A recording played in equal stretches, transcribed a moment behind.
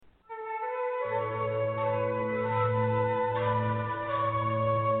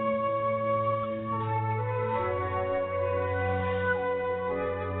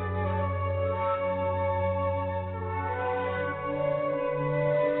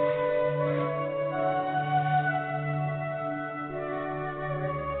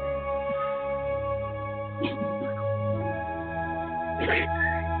Good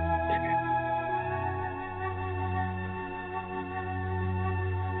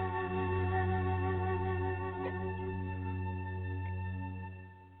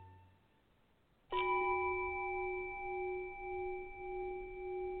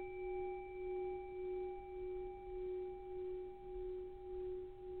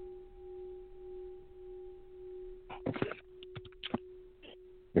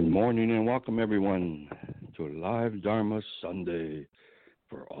morning and welcome everyone to Live Dharma Sunday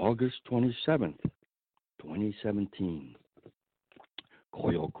for August 27th, 2017.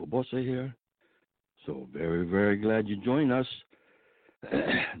 Koyo Kubose here. So very, very glad you joined us.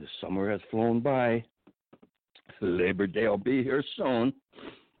 The summer has flown by. Labor Day will be here soon.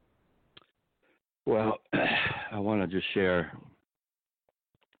 Well, I want to just share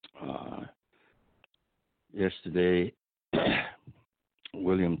yesterday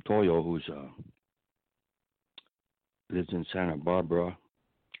William Toyo, who's lives in Santa Barbara,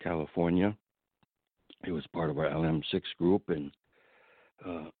 California. He was part of our LM6 group, and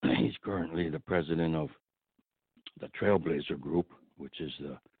he's currently the president of the Trailblazer group, which is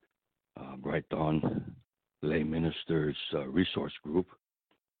the Bright Dawn Lay Ministers Resource Group.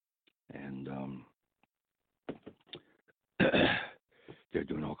 And they're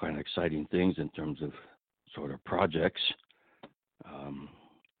doing all kind of exciting things in terms of sort of projects.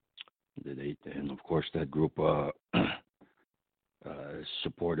 And of course, that group is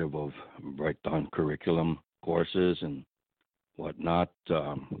supportive of Bright Dawn curriculum courses and whatnot.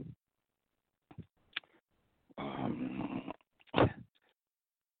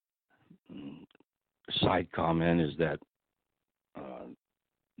 Side comment is that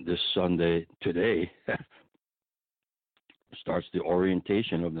this Sunday, today, starts the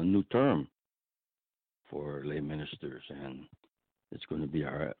orientation of the new term for lay ministers, and it's going to be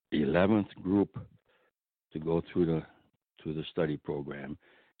our 11th group to go through the study program.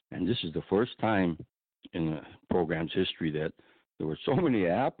 And this is the first time in the program's history that there were so many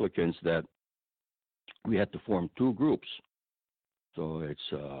applicants that we had to form two groups. So it's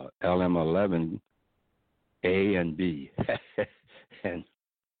LM11 A and B. And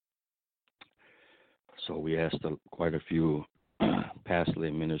so we asked quite a few past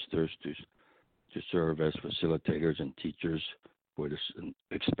lay ministers to serve as facilitators and teachers for this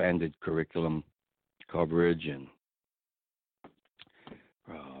expanded curriculum coverage, and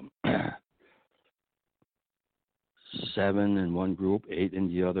 7 in one group, 8 in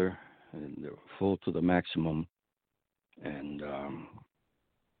the other, and they're full to the maximum. And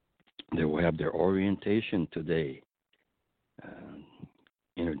they will have their orientation today,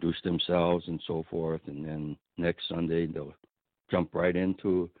 introduce themselves and so forth, and then next Sunday they'll jump right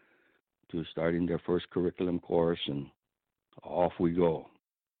into starting their first curriculum course, and off we go.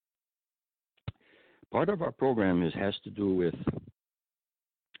 Part of our program has to do with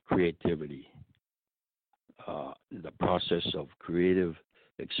creativity, the process of creative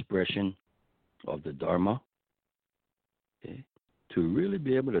expression of the Dharma. Okay? To really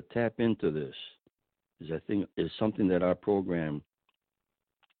be able to tap into this is something that our program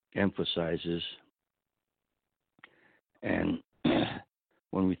emphasizes. And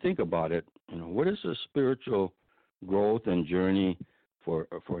when we think about it, what is a spiritual growth and journey for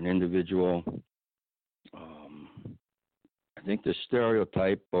an individual? I think the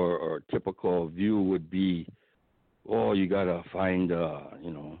stereotype or typical view would be, you got to find a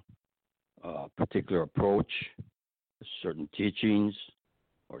particular approach, certain teachings,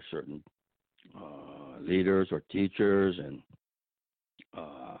 or certain leaders or teachers, and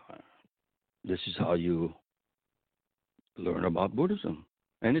this is how you learn about Buddhism.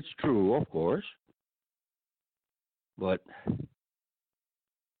 And it's true, of course, but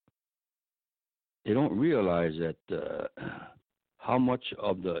they don't realize that how much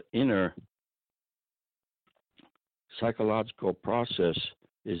of the inner psychological process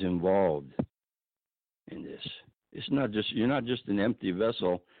is involved in this. It's not just, you're not just an empty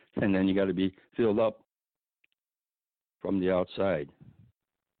vessel and then you got to be filled up from the outside.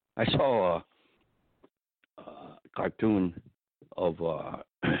 I saw a cartoon of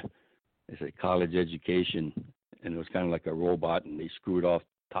it's a college education, and it was kind of like a robot, and they screwed off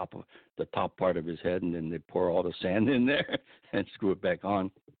the top part of his head, and then they pour all the sand in there and screw it back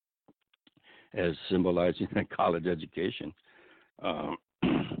on, as symbolizing a college education.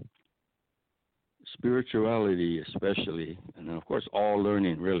 Spirituality especially, and then of course all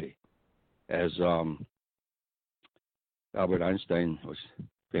learning really, as Albert Einstein's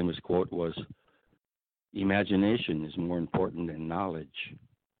famous quote was, imagination is more important than knowledge.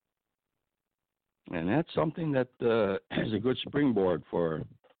 And that's something that is a good springboard for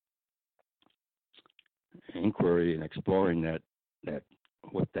inquiry and exploring that that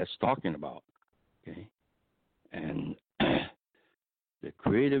what that's talking about. Okay, and the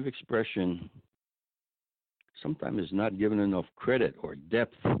creative expression sometimes is not given enough credit or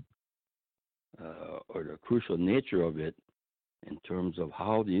depth or the crucial nature of it in terms of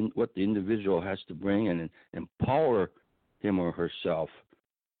how what the individual has to bring and empower him or herself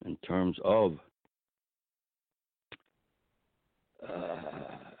in terms of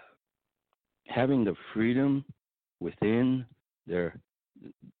having the freedom within the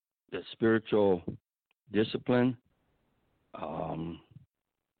spiritual discipline.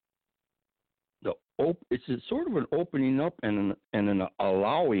 It's sort of an opening up and an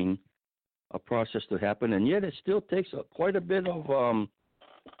allowing a process to happen, and yet it still takes quite a bit of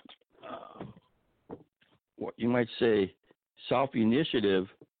what you might say self-initiative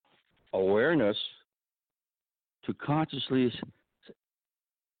awareness to consciously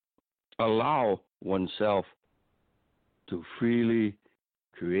allow oneself to freely,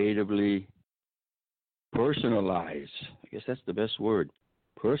 creatively personalize. I guess that's the best word.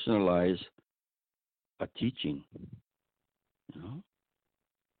 Personalize a teaching. You know?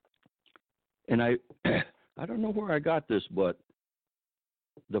 And I don't know where I got this, but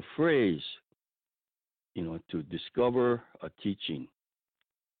the phrase, to discover a teaching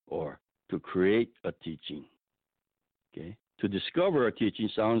or to create a teaching. Okay? To discover a teaching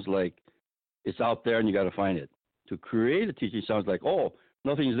sounds like it's out there and you got to find it. To create a teaching sounds like, oh,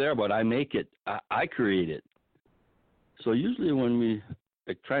 nothing's there, but I make it. I create it. So usually when we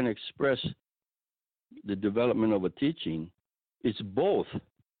are trying to express the development of a teaching, it's both.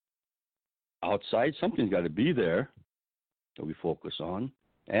 Outside, something's got to be there that we focus on,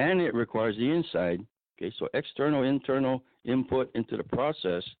 and it requires the inside. Okay, so external, internal input into the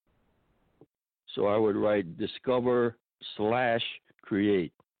process. So I would write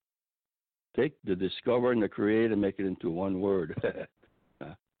discover/create. Take the discover and the create and make it into one word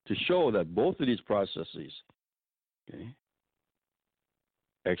to show that both of these processes, okay,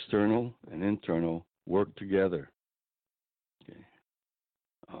 external and internal, work together. Okay.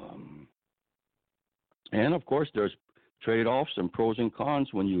 And of course, there's trade-offs and pros and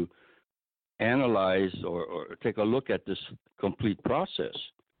cons when you analyze or take a look at this complete process.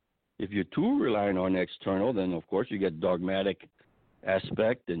 If you're too reliant on external, then of course you get dogmatic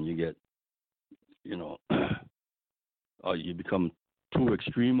aspect and you get, you become too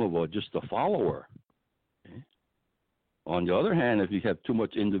extreme of just a follower. Okay? On the other hand, if you have too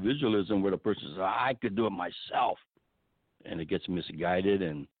much individualism where the person says, I could do it myself, and it gets misguided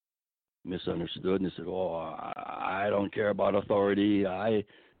and misunderstood, and they said, I don't care about authority.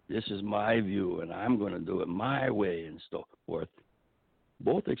 This is my view, and I'm going to do it my way, and so forth.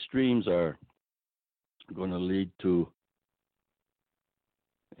 Both extremes are going to lead to,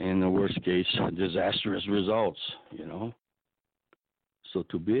 in the worst case, disastrous results, So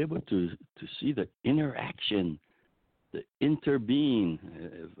to be able to see the interaction, the interbeing,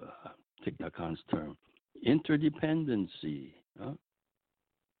 Thich Nhat Hanh's term, interdependency,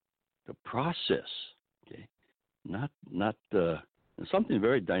 the process, okay, not something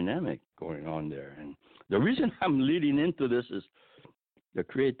very dynamic going on there. And the reason I'm leading into this is the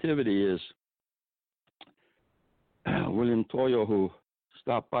creativity is William Toyo, who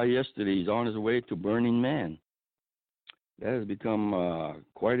stopped by yesterday. He's on his way to Burning Man. That has become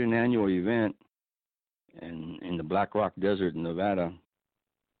quite an annual event in the Black Rock Desert in Nevada.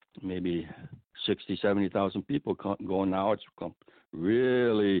 Maybe 60,000, 70,000 people going now. It's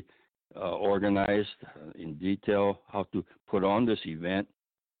really organized in detail how to put on this event.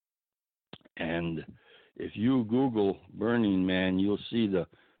 And if you Google Burning Man, you'll see the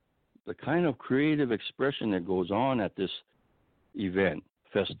kind of creative expression that goes on at this event,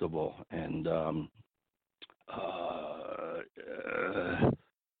 festival, and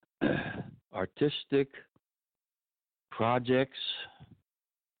artistic projects.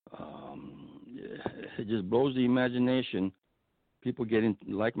 It just blows the imagination.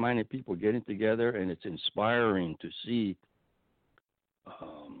 Like-minded people getting together, and it's inspiring to see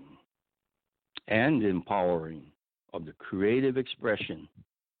and empowering of the creative expression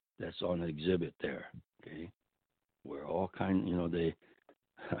that's on exhibit there. Okay, where all kind,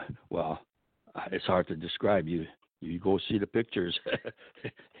 it's hard to describe. You go see the pictures,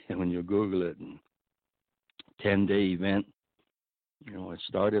 and when you Google it, 10-day event. It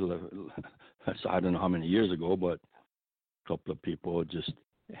started, I don't know how many years ago, but a couple of people just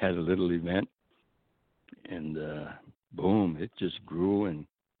had a little event, and boom, it just grew, and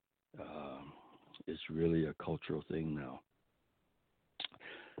it's really a cultural thing now.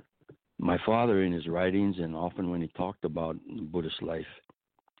 My father, in his writings, and often when he talked about Buddhist life,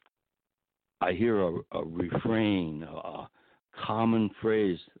 I hear a refrain, common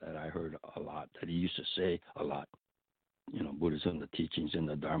phrase that I heard a lot, that he used to say a lot. Buddhism, the teachings in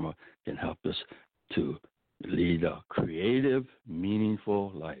the Dharma can help us to lead a creative,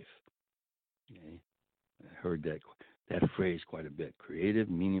 meaningful life. Okay? I heard that phrase quite a bit, creative,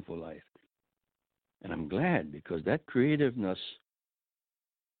 meaningful life. And I'm glad, because that creativeness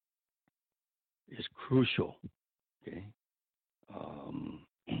is crucial. Okay?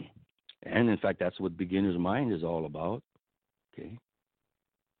 And in fact, that's what beginner's mind is all about. Okay?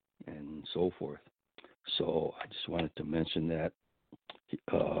 And so forth. So I just wanted to mention that.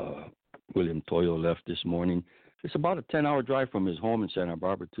 William Toyo left this morning. It's about a 10-hour drive from his home in Santa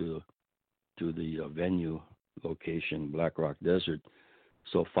Barbara to the venue location, Black Rock Desert.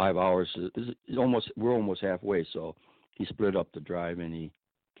 So 5 hours we're almost halfway. So he split up the drive, and he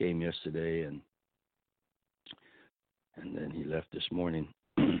came yesterday, and then he left this morning,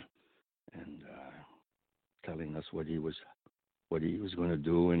 and telling us what he was going to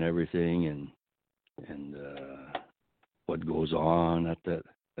do and everything, and what goes on at that.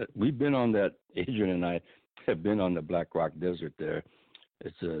 We've been on that. Adrian and I have been on the Black Rock Desert there.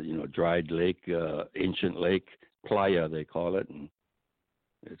 It's a dried lake, ancient lake, playa they call it, and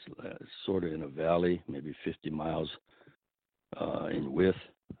it's sort of in a valley, maybe 50 miles in width,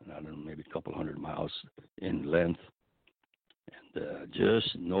 and I don't know, maybe a couple hundred miles in length, and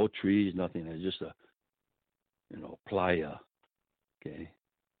just no trees, nothing. It's just a playa, okay,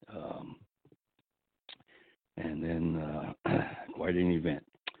 and then quite an event.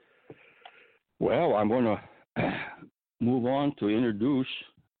 Well, I'm going to move on to introduce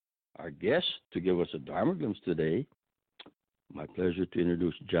our guest to give us a Dharma Glimpse today. My pleasure to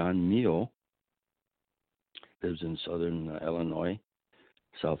introduce John Miyo. Lives in southern Illinois,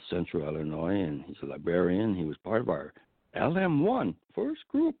 south central Illinois, and he's a librarian. He was part of our LM1 first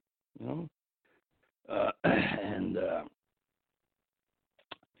group, and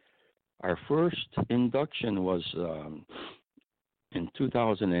our first induction was in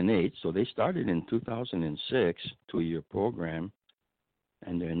 2008. So they started in 2006, 2-year program,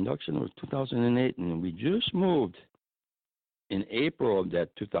 and the induction was 2008, and we just moved in April of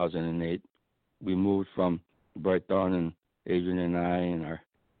that 2008. We moved from Bright Dawn, and Adrian and I and our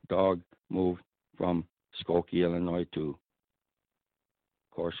dog moved from Skokie, Illinois to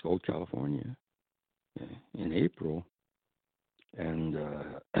Corscote, California, in April. And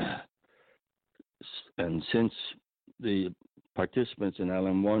since the participants in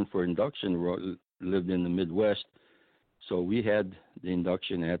LM1 for induction lived in the Midwest, so we had the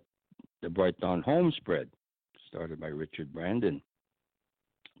induction at the Bright Dawn Home Spread, started by Richard Brandon,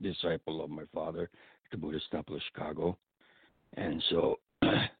 disciple of my father, at the Buddhist Temple of Chicago. And so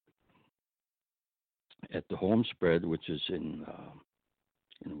at the Home Spread, which is in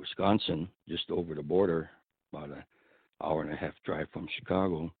Wisconsin, just over the border, about an hour and a half drive from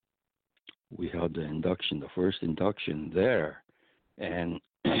Chicago, we held the induction, the first induction there. And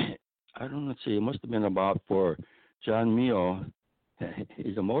I don't know, let's see, it must have been about, for John Miyo,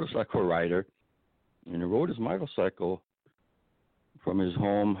 he's a motorcycle rider, and he rode his motorcycle from his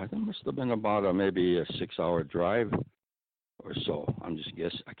home. I think it must have been about maybe a 6-hour drive or so. I'm just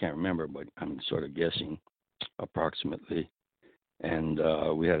guessing. I can't remember, but I'm sort of guessing approximately. And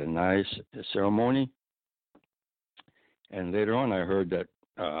we had a nice ceremony. And later on, I heard that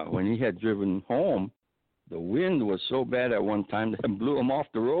when he had driven home, the wind was so bad at one time that it blew him off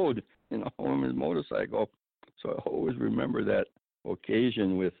the road, on his motorcycle. So I always remember that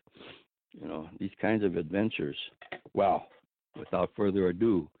occasion with, these kinds of adventures. Well, without further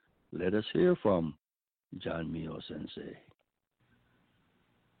ado, let us hear from John Miyo Sensei.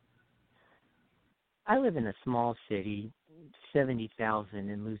 I live in a small city, 70,000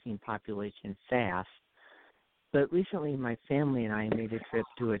 and losing population fast. But recently my family and I made a trip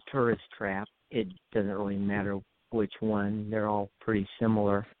to a tourist trap. It doesn't really matter which one. They're all pretty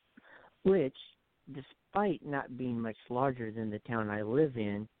similar, which, despite not being much larger than the town I live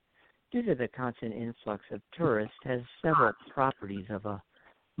in, due to the constant influx of tourists, has several properties of a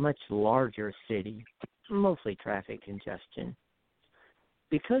much larger city, mostly traffic congestion.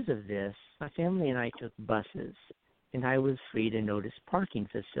 Because of this, my family and I took buses, and I was free to notice parking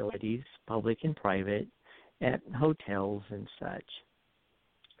facilities, public and private, at hotels and such.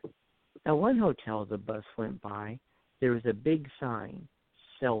 At one hotel the bus went by, there was a big sign,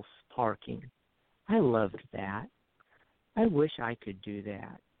 self-parking. I loved that. I wish I could do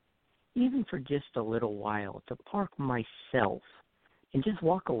that, even for just a little while, to park myself and just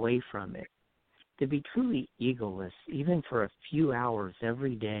walk away from it, to be truly egoless, even for a few hours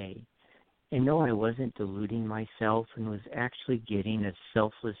every day, and know I wasn't deluding myself and was actually getting a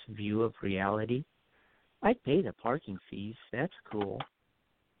selfless view of reality. I pay the parking fees. That's cool.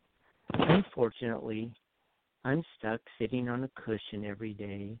 Unfortunately, I'm stuck sitting on a cushion every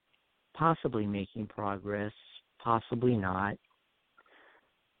day, possibly making progress, possibly not.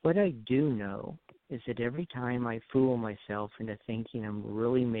 What I do know is that every time I fool myself into thinking I'm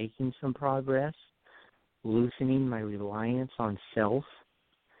really making some progress, loosening my reliance on self,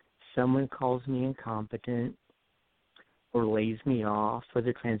 someone calls me incompetent or lays me off, or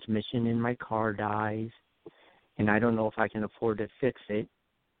the transmission in my car dies, and I don't know if I can afford to fix it,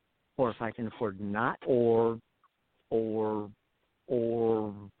 or if I can afford not, or,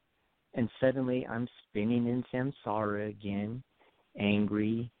 and suddenly I'm spinning in samsara again,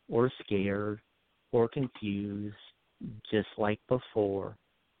 angry or scared or confused, just like before.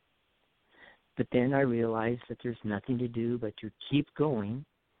 But then I realize that there's nothing to do but to keep going,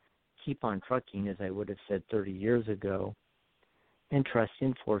 keep on trucking, as I would have said 30 years ago, and trust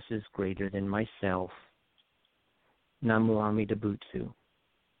in forces greater than myself. Namu Amida Butsu.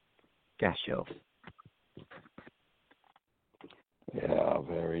 Gasho. Yeah,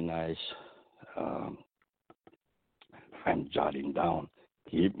 very nice. I'm jotting down.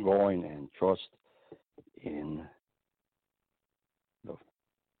 Keep going and trust in the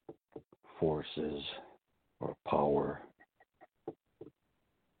forces or power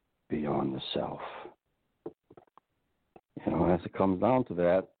beyond the self. You know, as it comes down to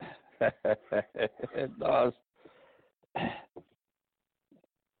that, it does.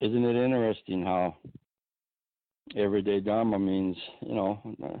 Isn't it interesting how everyday Dharma means, you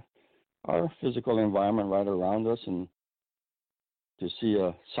know, our physical environment right around us, and to see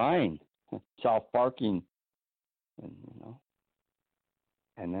a sign, self-parking, and, you know,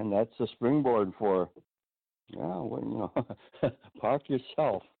 and then that's a springboard for, yeah, well, you know, park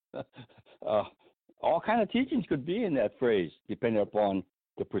yourself. All kind of teachings could be in that phrase, depending upon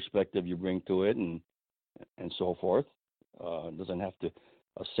the perspective you bring to it, and so forth. Doesn't have to.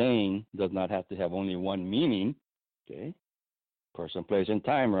 A saying does not have to have only one meaning. Okay, person, place, and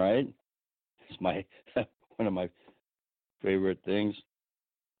time. Right? It's my one of my favorite things.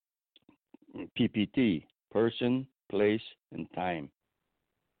 PPT: person, place, and time.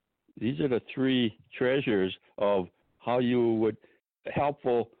 These are the three treasures of how you would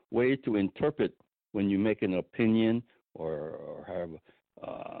helpful way to interpret when you make an opinion or have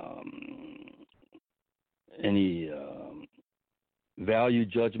any value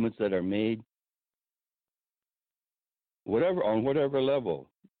judgments that are made, on whatever level,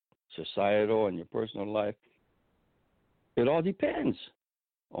 societal and your personal life. It all depends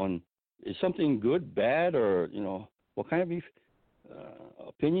on, is something good, bad, or, you know, what kind of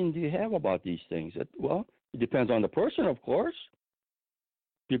opinion do you have about these things? Well, it depends on the person, of course.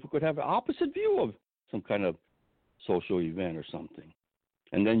 People could have an opposite view of some kind of social event or something.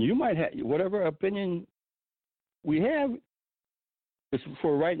 And then you might have, whatever opinion we have is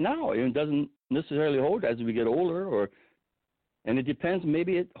for right now. It doesn't necessarily hold as we get older, and it depends.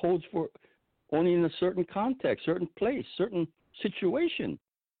 Maybe it holds for only in a certain context, certain place, certain situation.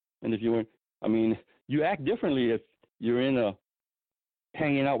 And if you act differently if you're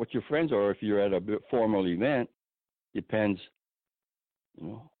hanging out with your friends, or if you're at a formal event. Depends, you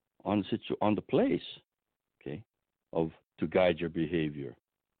know, on the place, okay, to guide your behavior.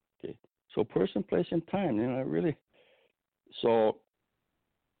 Okay, so person, place, and time. You know, really. So,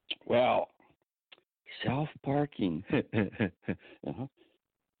 well, self-parking, uh-huh.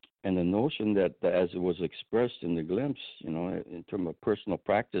 And the notion that, as it was expressed in the glimpse, you know, in terms of personal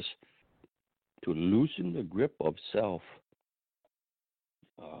practice, to loosen the grip of self.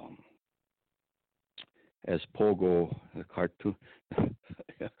 As Pogo, the cartoon,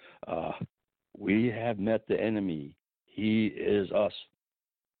 we have met the enemy. He is us.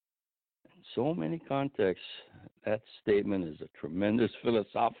 In so many contexts, that statement is a tremendous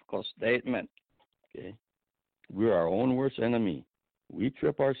philosophical statement. Okay, we're our own worst enemy. We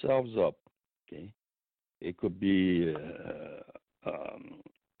trip ourselves up. Okay, it could be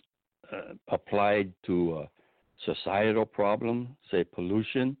applied to a societal problem, say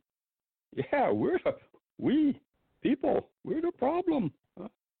pollution. Yeah, we're the problem. Huh?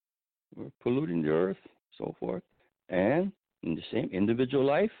 We're polluting the earth, so forth. And in the same individual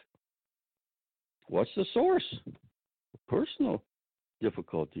life, what's the source? Personal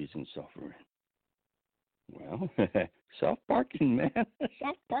difficulties and suffering. Well, self-parking, man.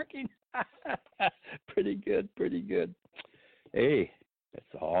 Self-parking. Pretty good. Hey,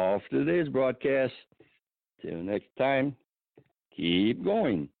 that's all for today's broadcast. Till next time, keep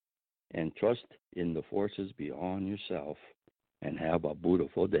going and trust in the forces beyond yourself, and have a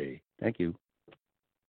beautiful day. Thank you.